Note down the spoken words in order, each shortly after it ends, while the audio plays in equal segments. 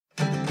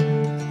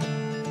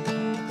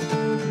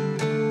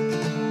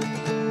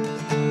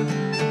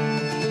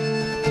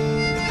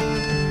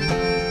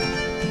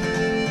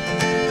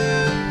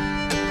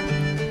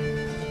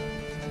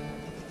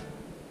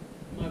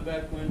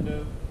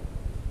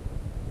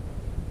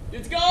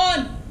It's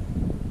gone!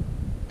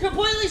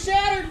 Completely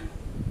shattered!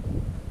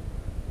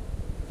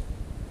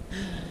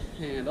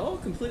 And all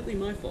completely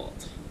my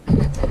fault.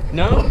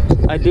 No,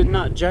 I did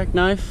not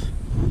jackknife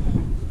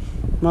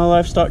my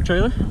livestock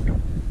trailer.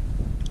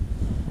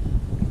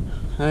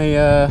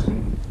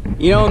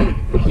 You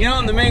know,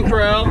 in the main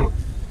corral,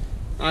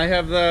 I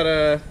have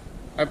that,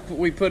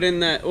 we put in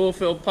that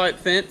oil-filled pipe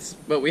fence,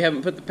 but we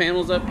haven't put the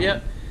panels up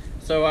yet.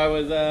 So I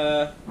was,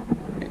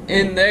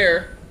 in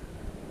there,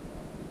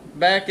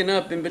 backing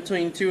up in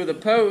between two of the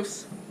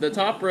posts. The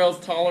top rail's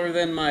taller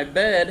than my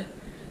bed,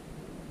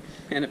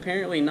 and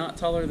apparently not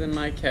taller than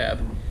my cab.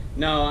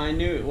 No, I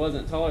knew it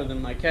wasn't taller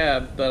than my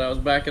cab, but I was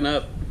backing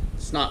up,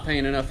 just not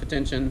paying enough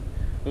attention.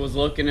 I was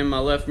looking in my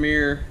left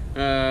mirror,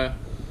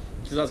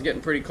 because I was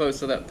getting pretty close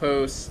to that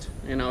post,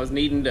 and I was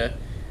needing to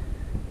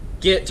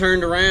get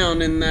turned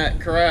around in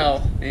that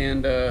corral,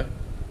 and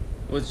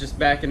was just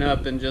backing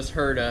up and just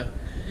heard a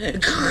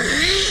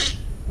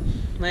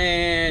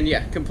and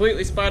yeah,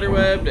 completely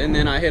spiderwebbed, and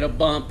then I hit a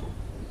bump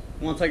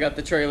once I got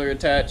the trailer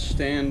attached,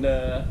 and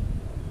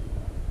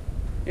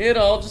it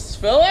all just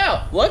fell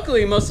out.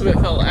 Luckily, most of it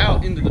fell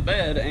out into the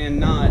bed and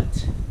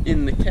not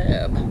in the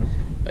cab.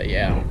 But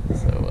yeah,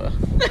 so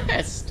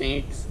that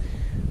stinks.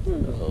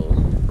 Oh,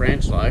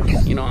 ranch life,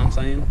 you know what I'm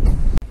saying?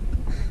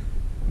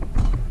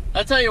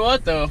 I tell you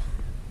what though,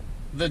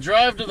 the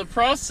drive to the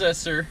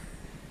processor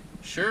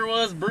sure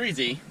was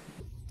breezy.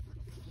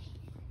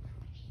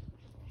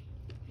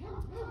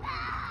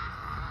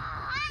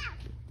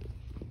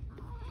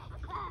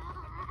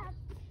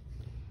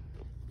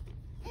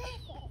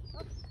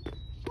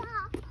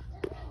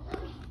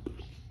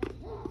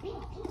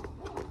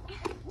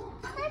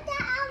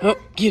 Oh,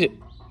 get it.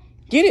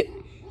 Get it.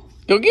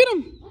 Go get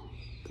him.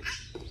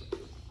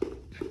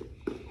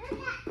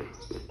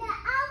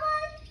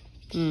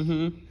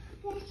 Mm-hmm.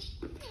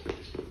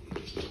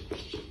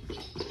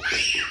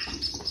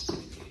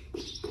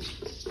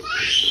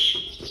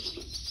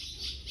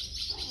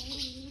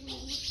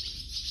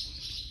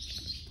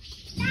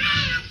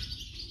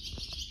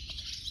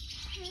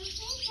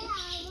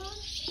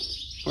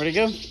 Where'd he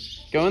go?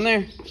 Go in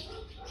there.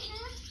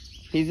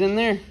 He's in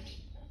there.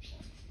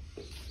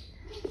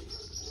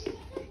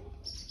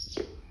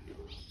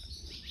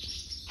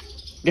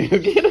 Go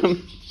get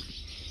him.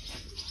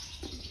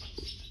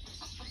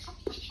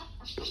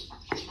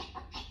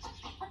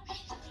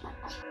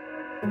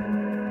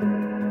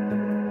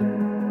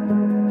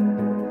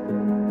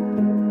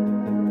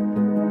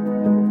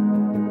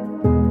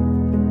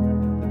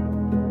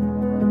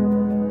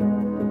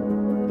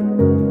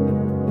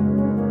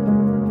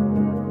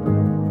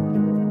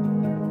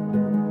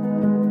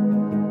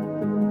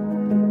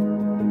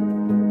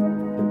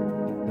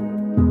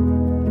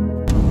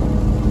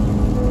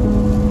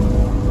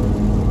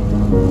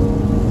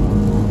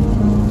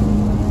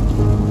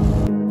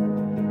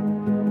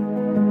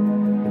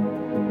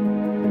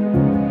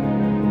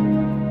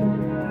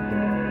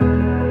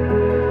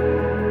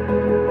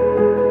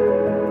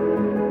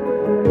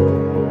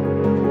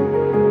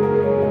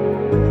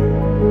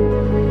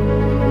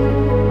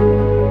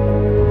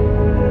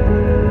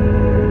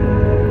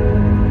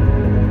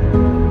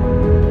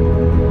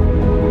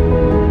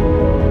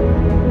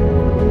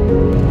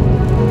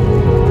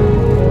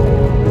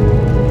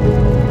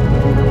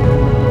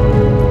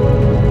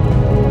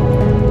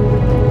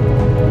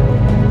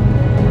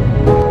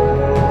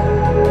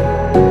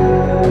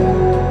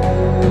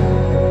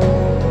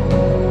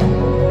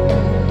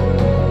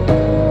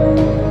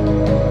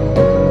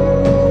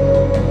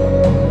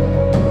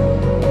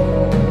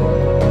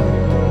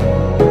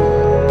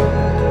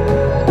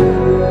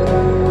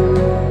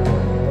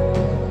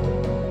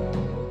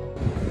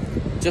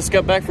 Just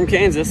got back from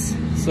Kansas,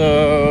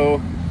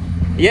 so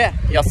yeah,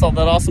 y'all saw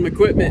that awesome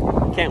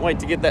equipment. Can't wait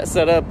to get that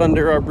set up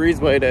under our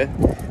breezeway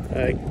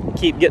to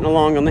keep getting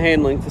along on the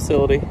handling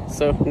facility.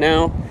 So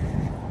now,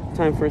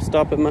 time for a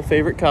stop at my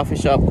favorite coffee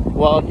shop,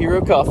 Wild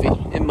Hero Coffee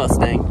in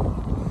Mustang.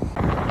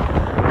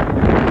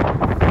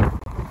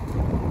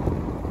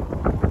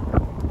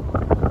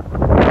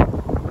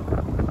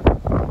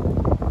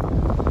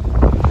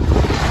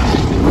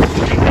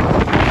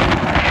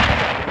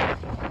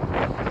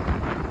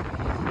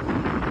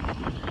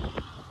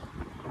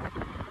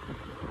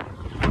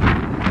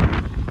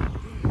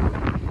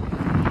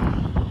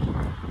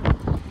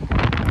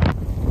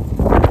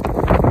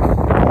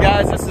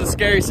 This is a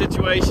scary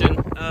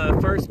situation.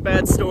 First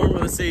bad storm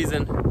of the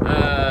season.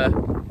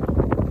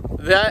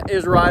 That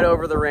is right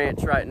over the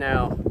ranch right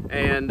now,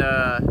 and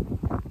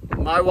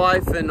my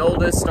wife and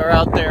oldest are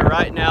out there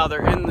right now.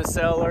 They're in the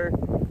cellar.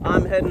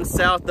 I'm heading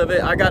south of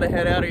it. I gotta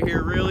head out of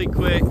here really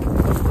quick,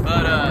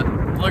 but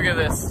look at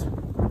this.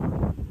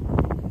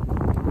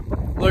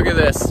 Look at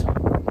this.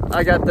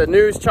 I got the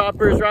news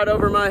choppers right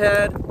over my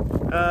head.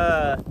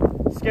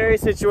 Scary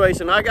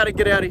situation. I gotta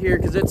get out of here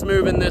because it's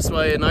moving this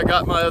way, and I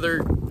got my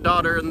other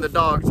daughter and the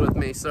dogs with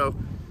me, so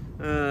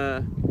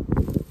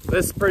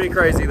this is pretty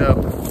crazy though.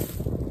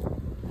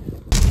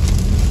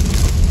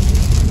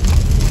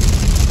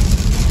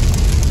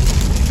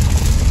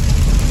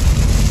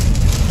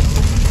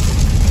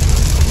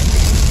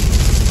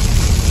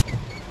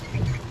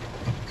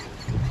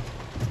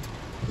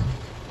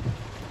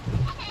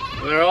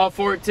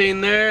 all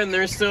 14 there, and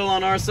they're still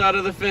on our side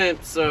of the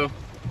fence, so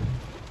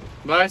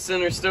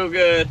bison are still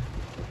good.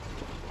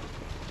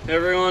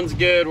 Everyone's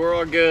good, we're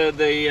all good.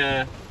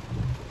 The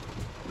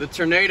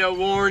tornado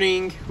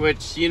warning,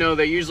 which, you know,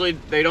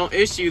 they don't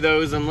issue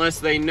those unless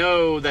they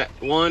know that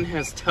one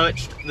has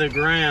touched the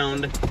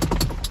ground.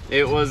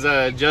 It was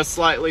just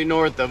slightly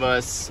north of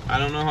us. I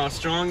don't know how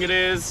strong it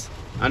is.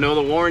 I know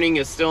the warning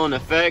is still in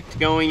effect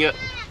going up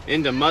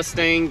into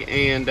Mustang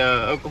and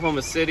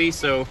Oklahoma City,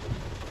 so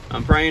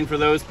I'm praying for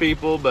those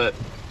people, but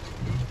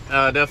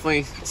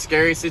definitely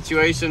scary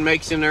situation,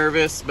 makes you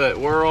nervous, but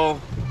we're all,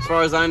 as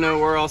far as I know,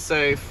 we're all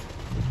safe.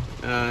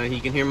 You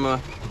can hear my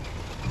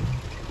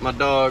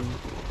dog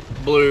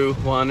Blue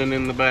whining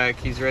in the back.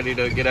 He's ready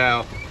to get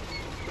out,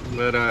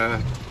 but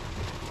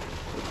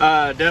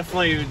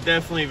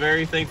definitely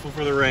very thankful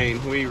for the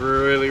rain. We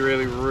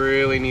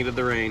really needed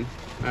the rain,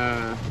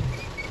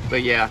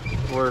 but yeah,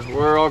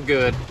 we're all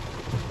good.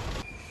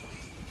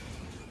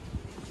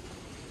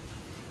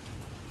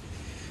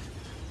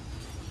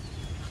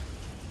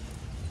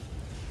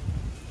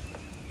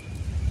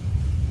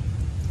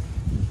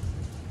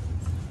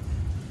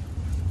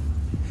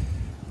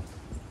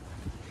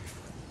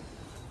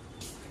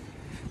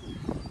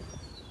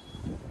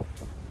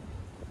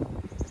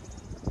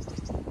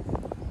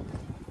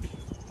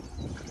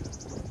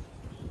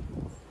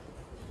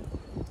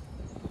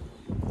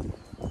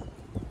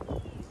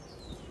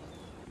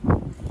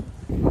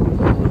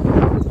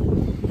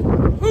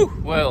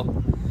 Well,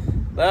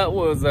 that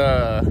was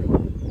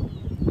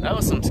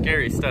some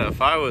scary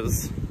stuff. I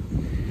was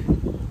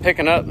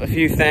picking up a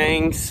few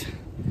things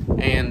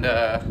and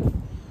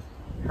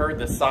heard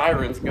the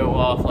sirens go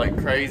off like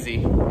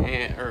crazy,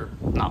 or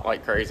not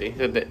like crazy.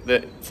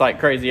 It's like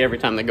crazy every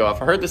time they go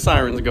off. I heard the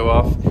sirens go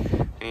off,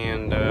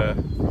 and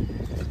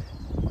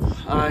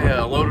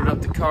I loaded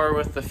up the car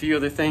with a few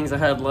other things I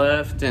had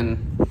left,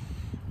 and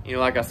you know,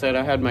 like I said,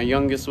 I had my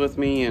youngest with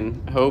me,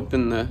 and Hope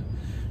and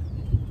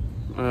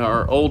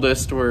our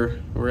oldest were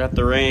at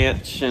the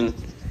ranch, and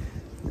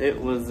it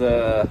was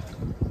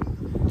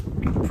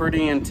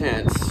pretty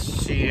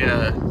intense.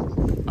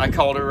 I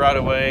called her right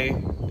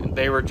away.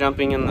 They were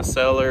jumping in the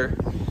cellar,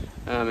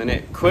 and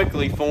it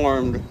quickly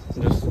formed,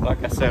 just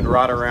like I said,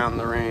 right around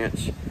the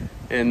ranch.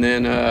 And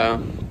then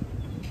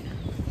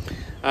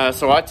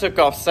so I took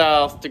off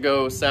south to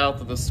go south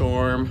of the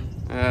storm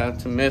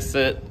to miss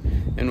it,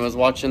 and was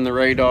watching the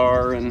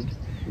radar, and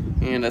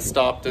I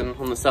stopped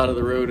on the side of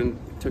the road and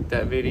took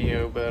that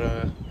video.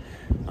 But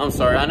I'm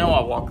sorry, I know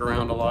I walk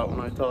around a lot when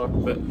I talk,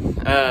 but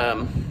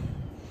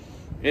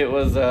it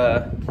was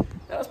that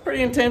was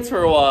pretty intense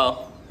for a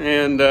while,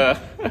 and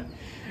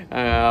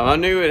I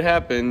knew it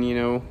happened. You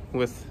know,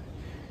 with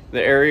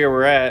the area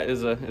we're at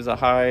is a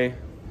high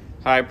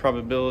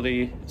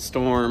probability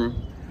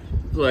storm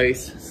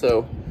place,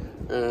 so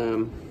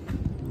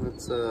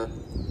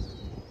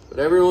but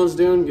everyone's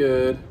doing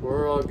good.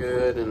 We're all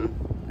good, and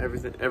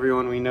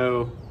everyone we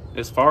know,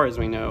 as far as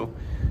we know,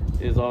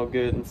 is all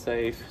good and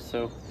safe.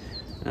 So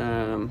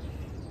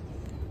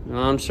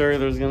I'm sure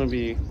there's gonna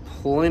be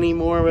plenty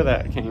more where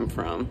that came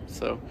from.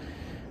 So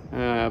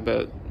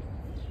but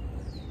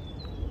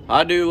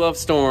I do love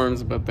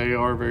storms, but they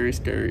are very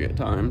scary at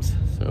times.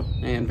 So,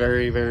 and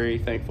very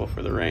thankful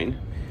for the rain.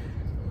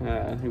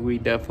 We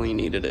definitely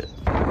needed it.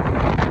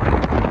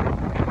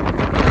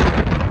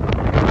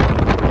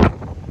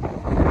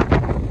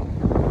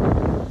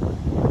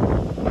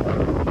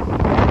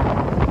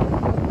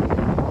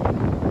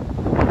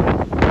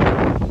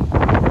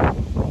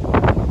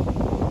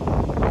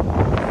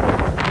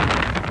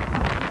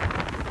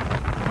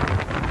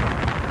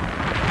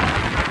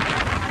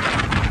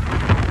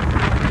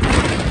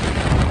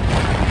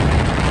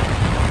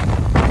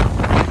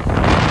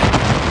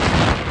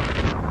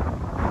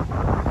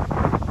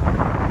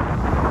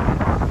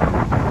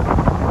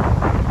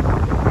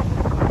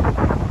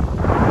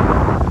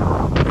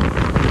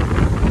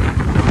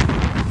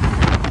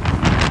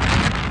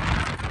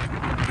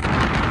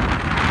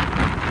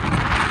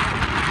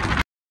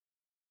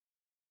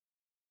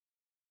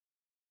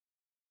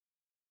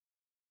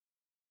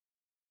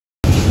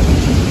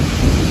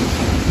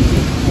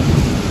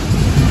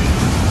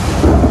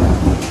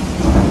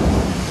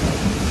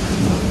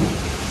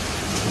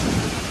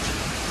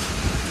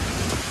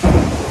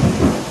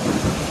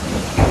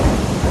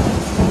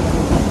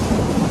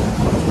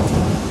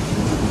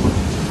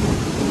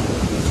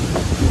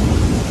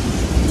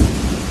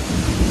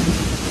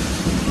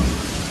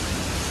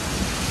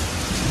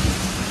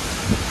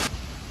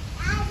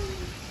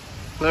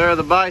 There are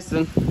the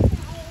bison.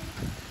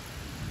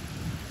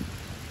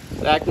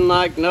 It's acting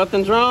like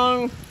nothing's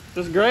wrong,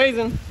 just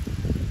grazing.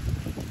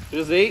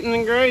 Just eating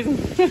and grazing.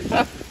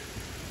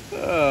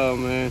 Oh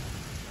man.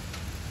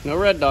 No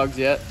red dogs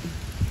yet.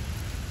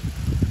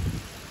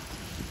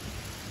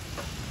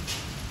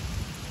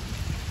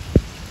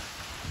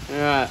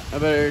 Alright, I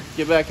better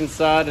get back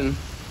inside and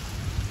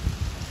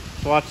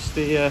watch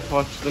the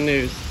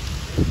news.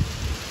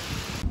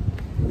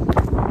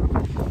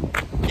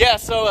 Yeah,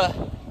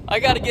 so I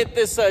got to get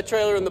this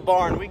trailer in the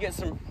barn. We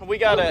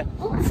got a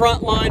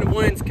front line of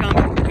winds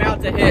coming.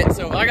 about to hit,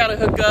 so I gotta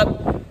hook up,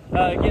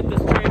 get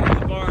this train in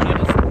the barn.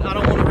 I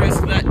don't want to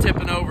risk that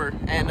tipping over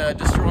and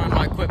destroying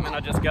my equipment I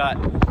just got.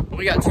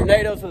 We got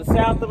tornadoes to the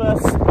south of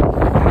us.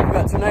 We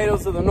got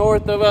tornadoes to the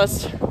north of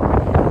us.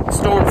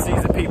 Storm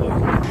season, people.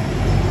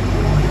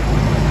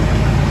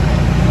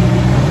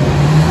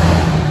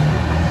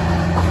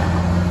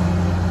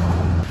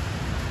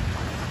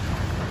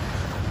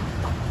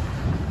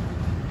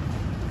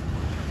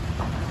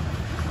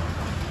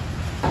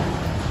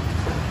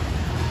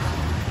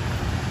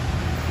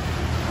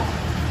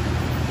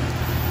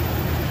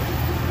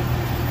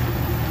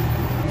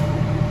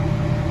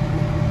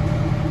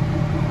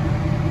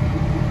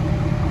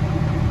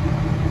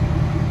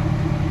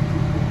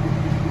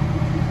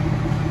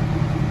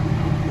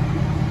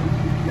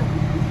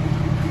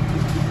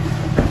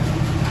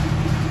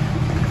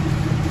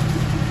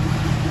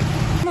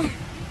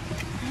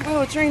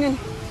 Oh, it's raining.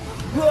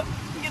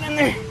 Get in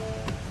there.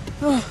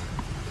 Oh.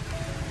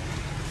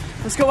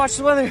 Let's go watch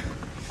the weather.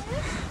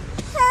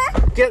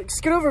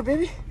 Scoot over,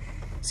 baby.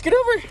 Scoot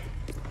over.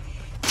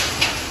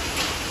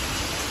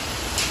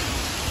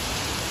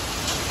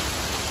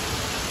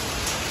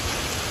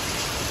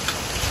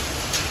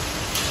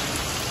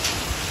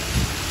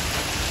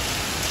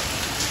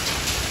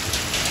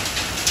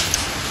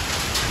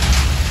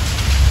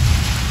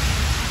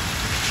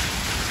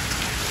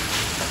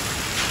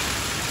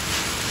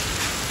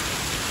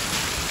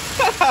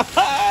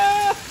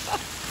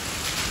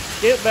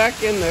 Get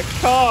back in the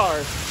car.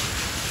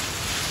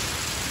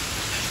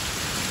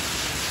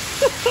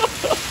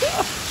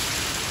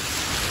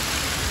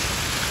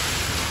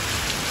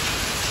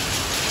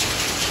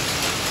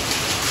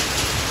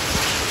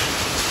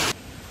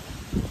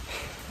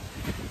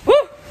 Woo!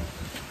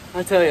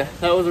 I tell you,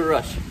 that was a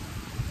rush.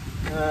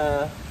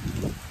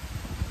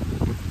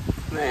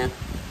 Man.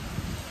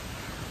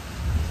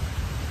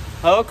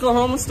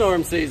 Oklahoma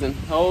storm season.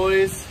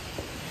 Always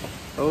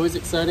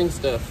exciting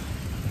stuff.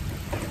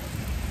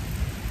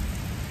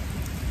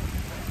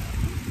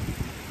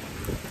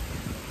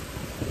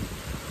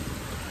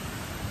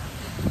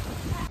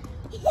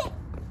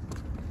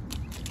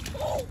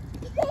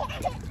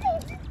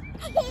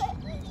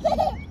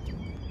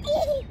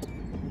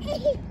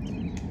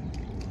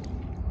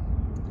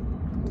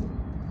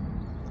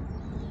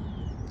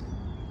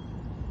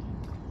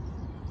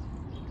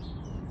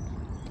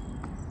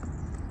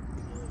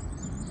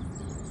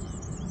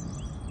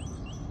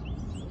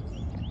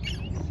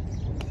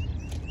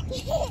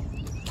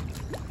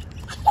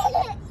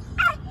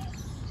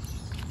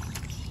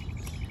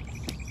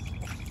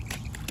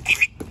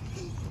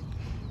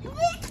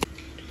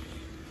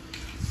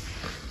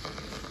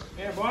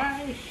 Yeah,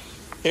 boy.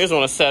 Here's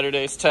one of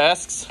Saturday's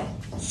tasks.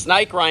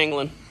 Snake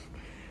wrangling.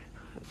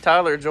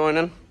 Tyler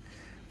joining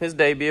his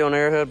debut on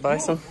Arrowhead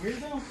Bison. Oh,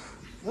 weirdo.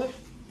 Look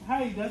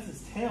how he does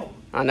his tail.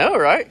 I know,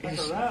 right? Like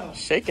a rattle.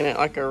 Shaking it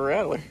like a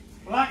rattler.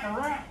 Like a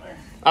rattler.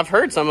 I've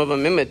heard some of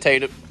them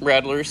imitate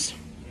rattlers.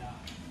 Yeah.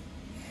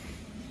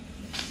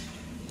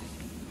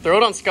 Throw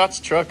it on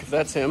Scott's truck if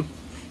that's him.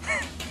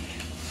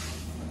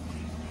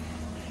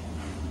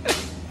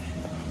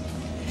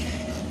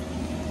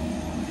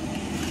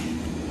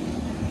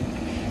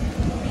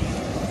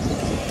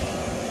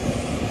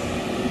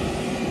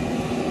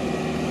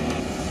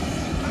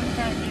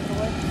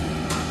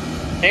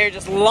 Here,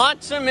 just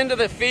launch them into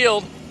the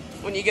field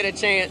when you get a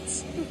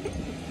chance.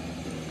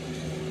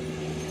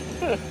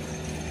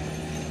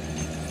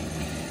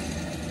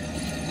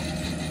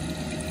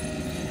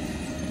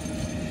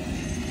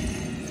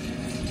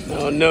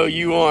 Oh, no,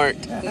 you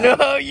aren't.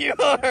 No, you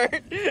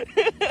aren't.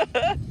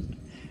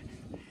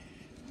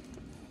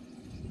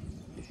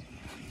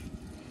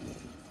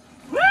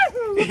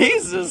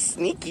 He's a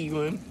sneaky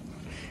one.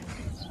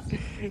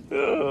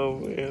 Oh,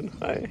 man.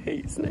 I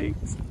hate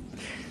snakes.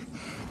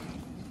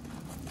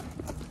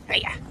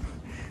 Hey.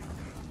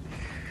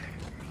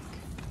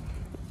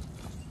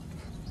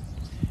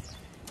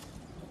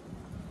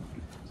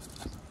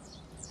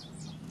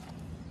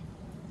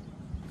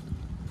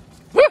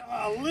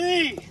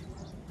 Golly!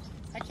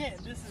 I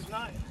can't. This is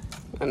not.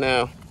 I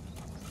know.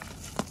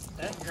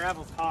 That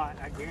gravel's hot.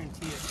 I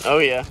guarantee it. Oh,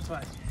 yeah. That's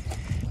why.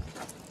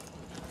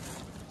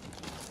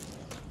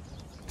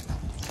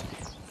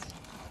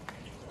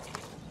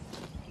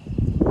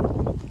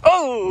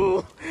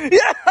 Oh!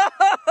 Yeah!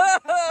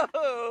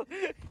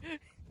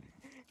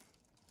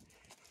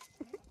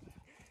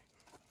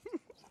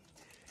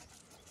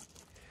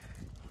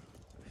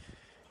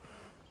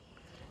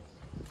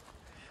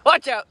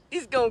 Watch out!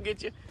 He's gonna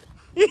get you.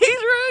 He's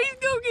right. He's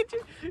gonna get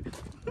you.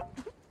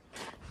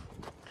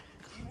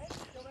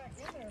 Go back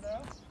in there,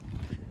 though.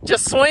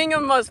 Just swing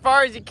him as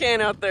far as you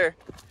can out there.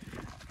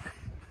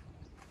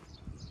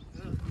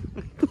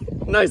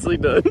 Nicely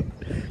done.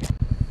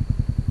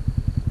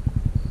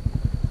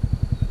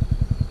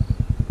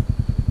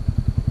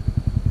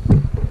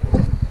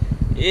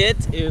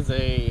 It is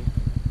a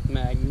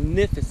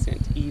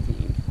magnificent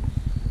evening.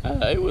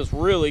 It was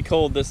really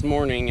cold this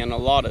morning and a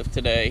lot of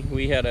today.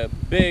 We had a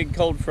big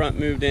cold front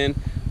moved in.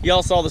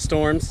 Y'all saw the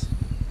storms.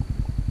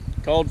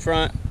 Cold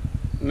front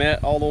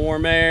met all the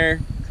warm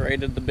air,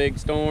 created the big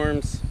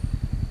storms.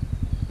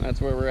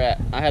 That's where we're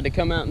at. I had to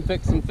come out and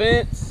fix some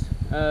fence.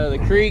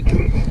 The creek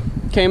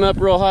came up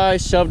real high,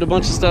 shoved a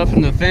bunch of stuff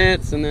in the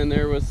fence, and then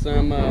there was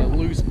some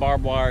loose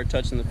barbed wire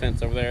touching the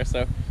fence over there.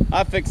 So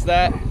I fixed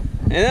that.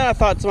 And then I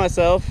thought to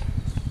myself,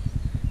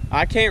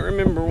 I can't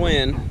remember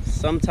when,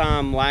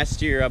 sometime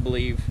last year I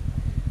believe,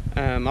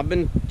 I've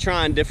been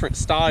trying different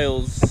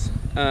styles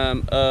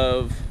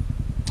of,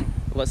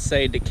 let's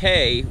say,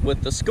 decay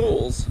with the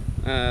skulls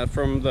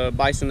from the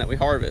bison that we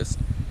harvest.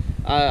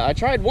 I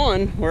tried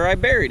one where I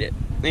buried it,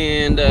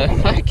 and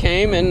I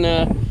came and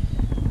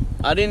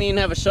I didn't even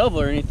have a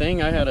shovel or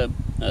anything. I had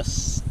a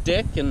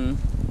stick and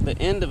the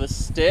end of a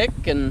stick,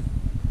 and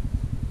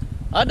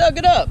I dug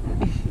it up,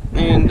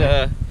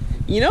 and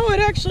you know, it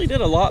actually did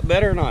a lot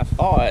better than I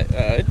thought.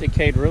 It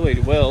decayed really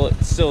well.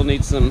 It still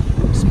needs some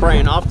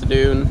spraying off to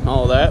do and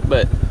all that,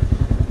 but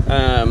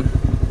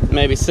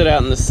maybe sit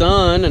out in the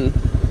sun and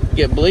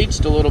get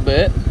bleached a little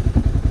bit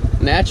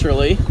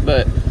naturally.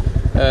 But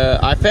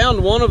I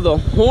found one of the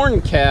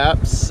horn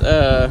caps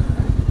a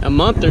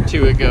month or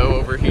two ago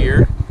over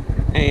here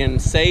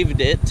and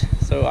saved it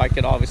so I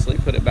could obviously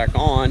put it back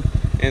on.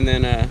 And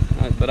then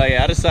but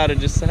I decided,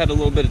 just had a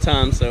little bit of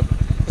time, so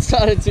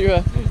decided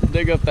to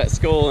dig up that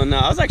skull, and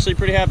I was actually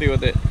pretty happy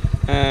with it.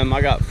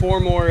 I got 4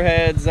 more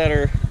heads that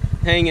are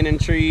hanging in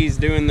trees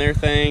doing their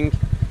thing.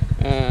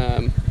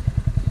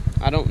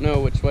 I don't know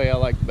which way I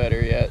like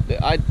better yet.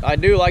 I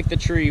do like the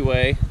tree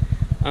way.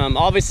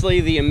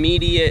 Obviously the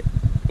immediate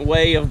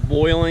way of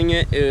boiling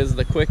it is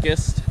the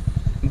quickest,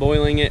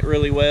 boiling it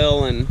really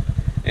well and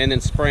then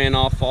spraying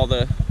off all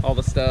the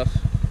stuff.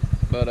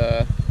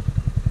 But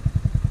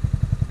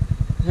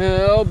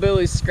oh,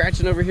 Billy's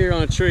scratching over here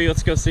on a tree.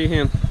 Let's go see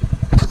him.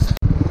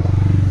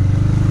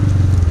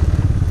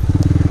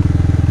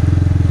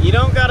 You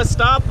don't gotta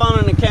stop on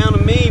an account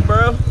of me,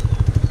 bro.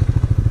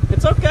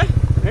 It's okay.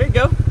 There you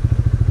go.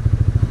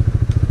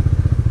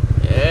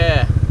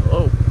 Yeah.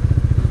 Oh.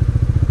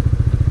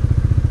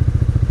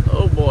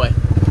 Oh boy.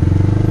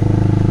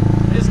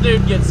 This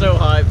dude gets so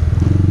hyped.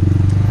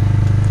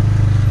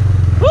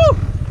 Woo!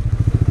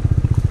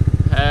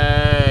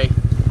 Hey.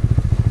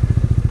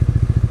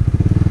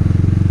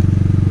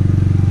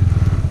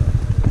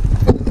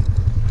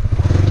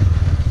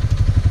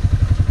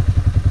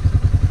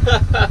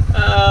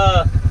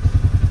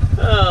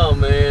 Oh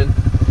man,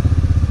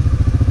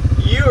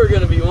 you are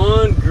gonna be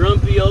one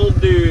grumpy old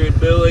dude,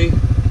 Billy.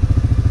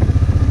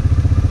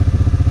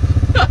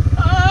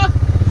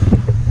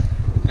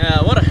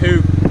 What a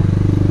hoop.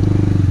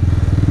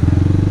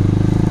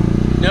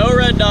 No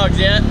red dogs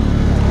yet.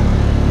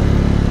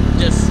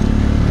 Just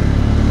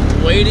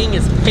waiting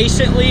as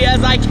patiently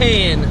as I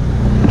can.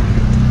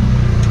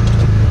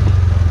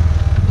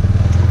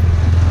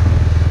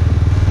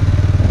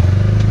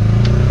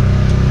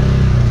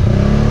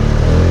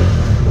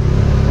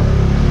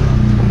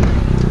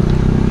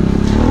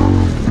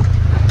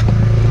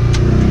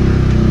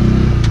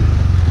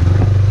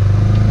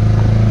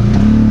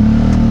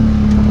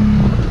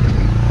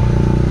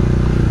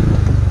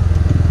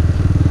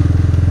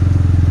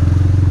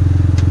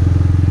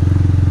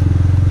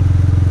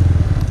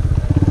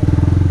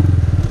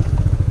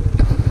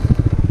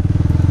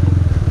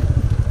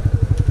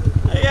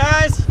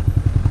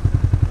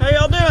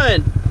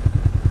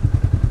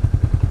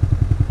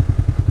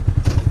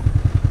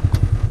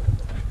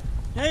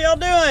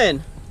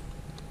 Doing?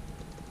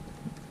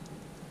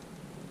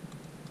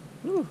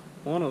 Ooh,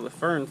 one of the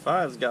Fern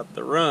 5's got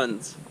the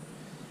runs,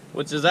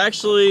 which is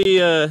actually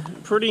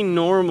pretty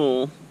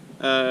normal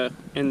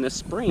in the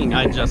spring.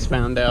 I just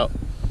found out.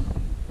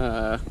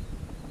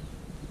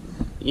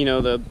 You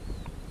know,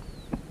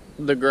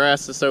 the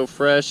grass is so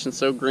fresh and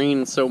so green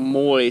and so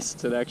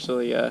moist, it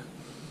actually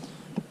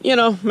you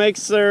know,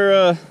 makes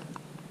their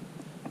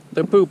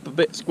poop a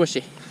bit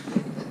squishy.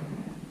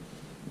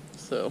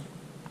 So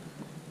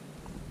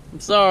I'm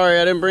sorry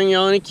I didn't bring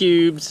y'all any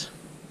cubes.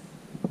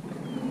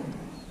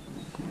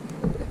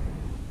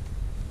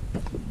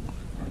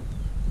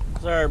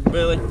 Sorry,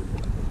 Billy.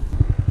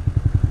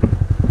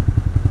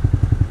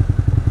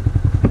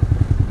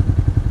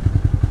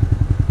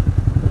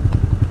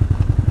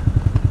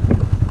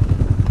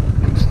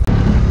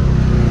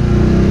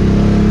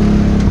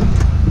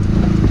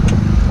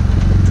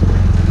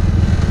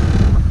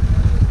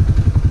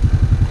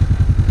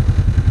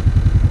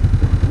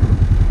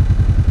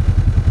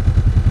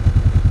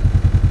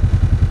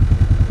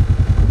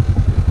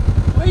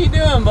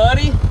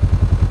 Buddy.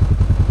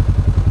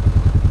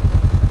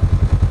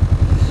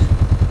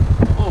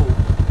 Oh.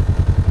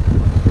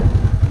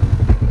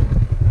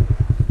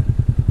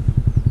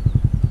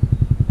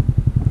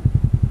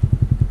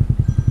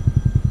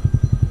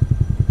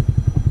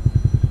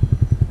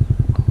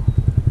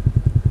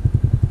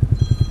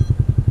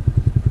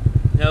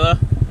 Hello.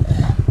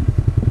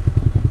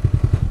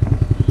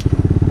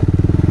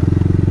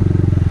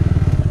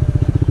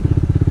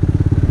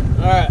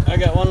 All right, I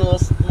got one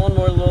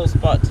more little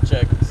spot to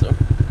check.